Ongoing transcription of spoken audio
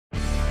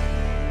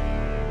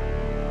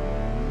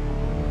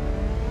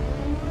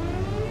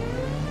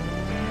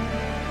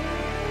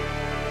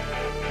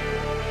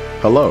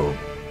Hello,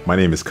 my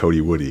name is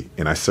Cody Woody,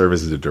 and I serve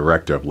as the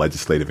Director of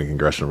Legislative and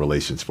Congressional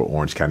Relations for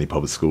Orange County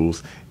Public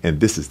Schools, and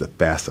this is the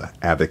FASA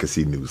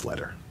Advocacy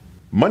Newsletter.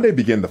 Monday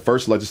began the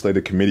first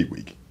Legislative Committee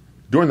Week.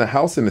 During the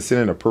House and the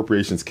Senate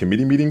Appropriations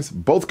Committee meetings,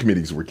 both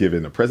committees were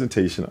given a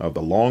presentation of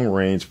the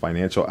long-range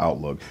financial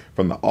outlook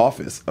from the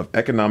Office of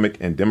Economic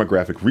and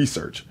Demographic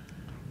Research.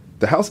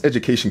 The House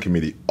Education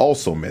Committee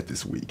also met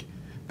this week.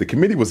 The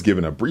committee was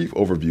given a brief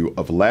overview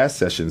of last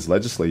session's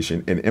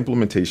legislation and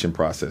implementation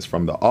process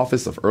from the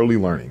Office of Early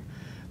Learning.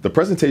 The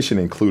presentation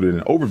included an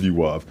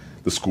overview of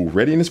the School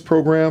Readiness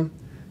Program,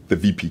 the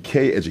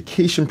VPK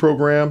Education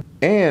Program,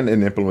 and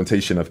an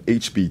implementation of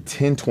HB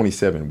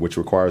 1027, which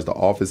requires the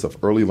Office of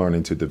Early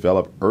Learning to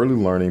develop early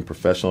learning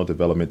professional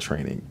development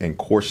training and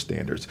course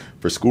standards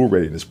for school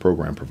readiness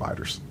program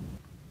providers.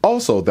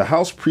 Also, the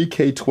House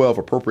Pre-K-12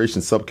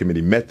 Appropriations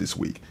Subcommittee met this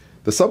week.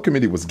 The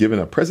subcommittee was given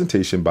a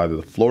presentation by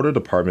the Florida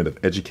Department of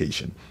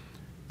Education.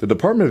 The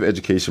Department of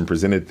Education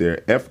presented their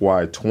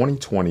FY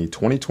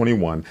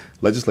 2020-2021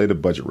 legislative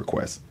budget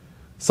request.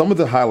 Some of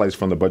the highlights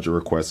from the budget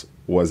request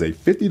was a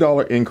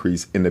 $50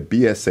 increase in the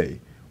BSA,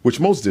 which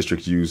most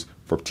districts use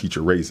for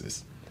teacher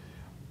raises,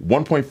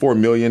 $1.4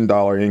 million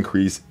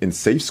increase in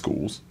Safe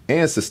Schools,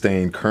 and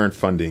sustained current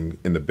funding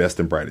in the Best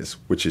and Brightest,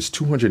 which is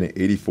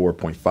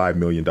 $284.5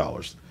 million.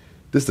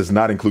 This does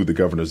not include the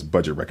governor's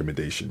budget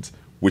recommendations,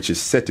 which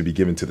is set to be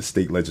given to the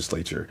state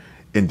legislature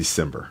in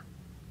December.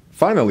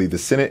 Finally, the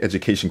Senate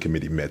Education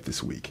Committee met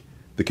this week.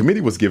 The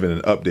committee was given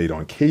an update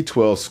on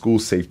K-12 school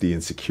safety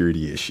and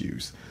security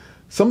issues.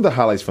 Some of the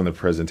highlights from the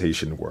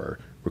presentation were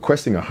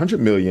requesting $100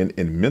 million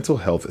in mental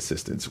health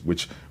assistance,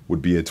 which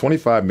would be a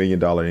 $25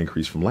 million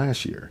increase from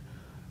last year,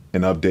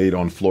 an update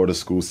on Florida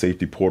school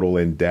safety portal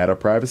and data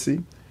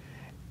privacy,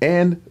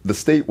 and the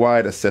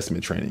statewide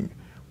assessment training,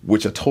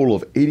 which a total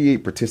of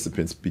 88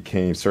 participants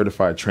became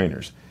certified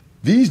trainers.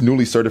 These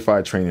newly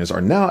certified trainers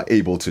are now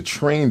able to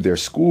train their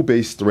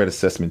school-based threat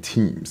assessment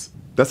teams.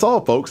 That's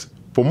all, folks.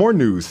 For more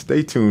news,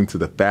 stay tuned to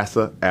the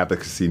FASA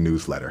Advocacy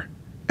Newsletter.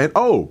 And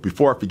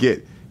before I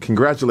forget,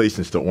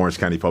 congratulations to Orange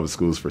County Public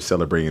Schools for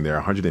celebrating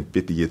their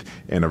 150th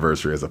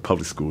anniversary as a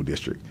public school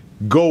district.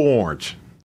 Go Orange!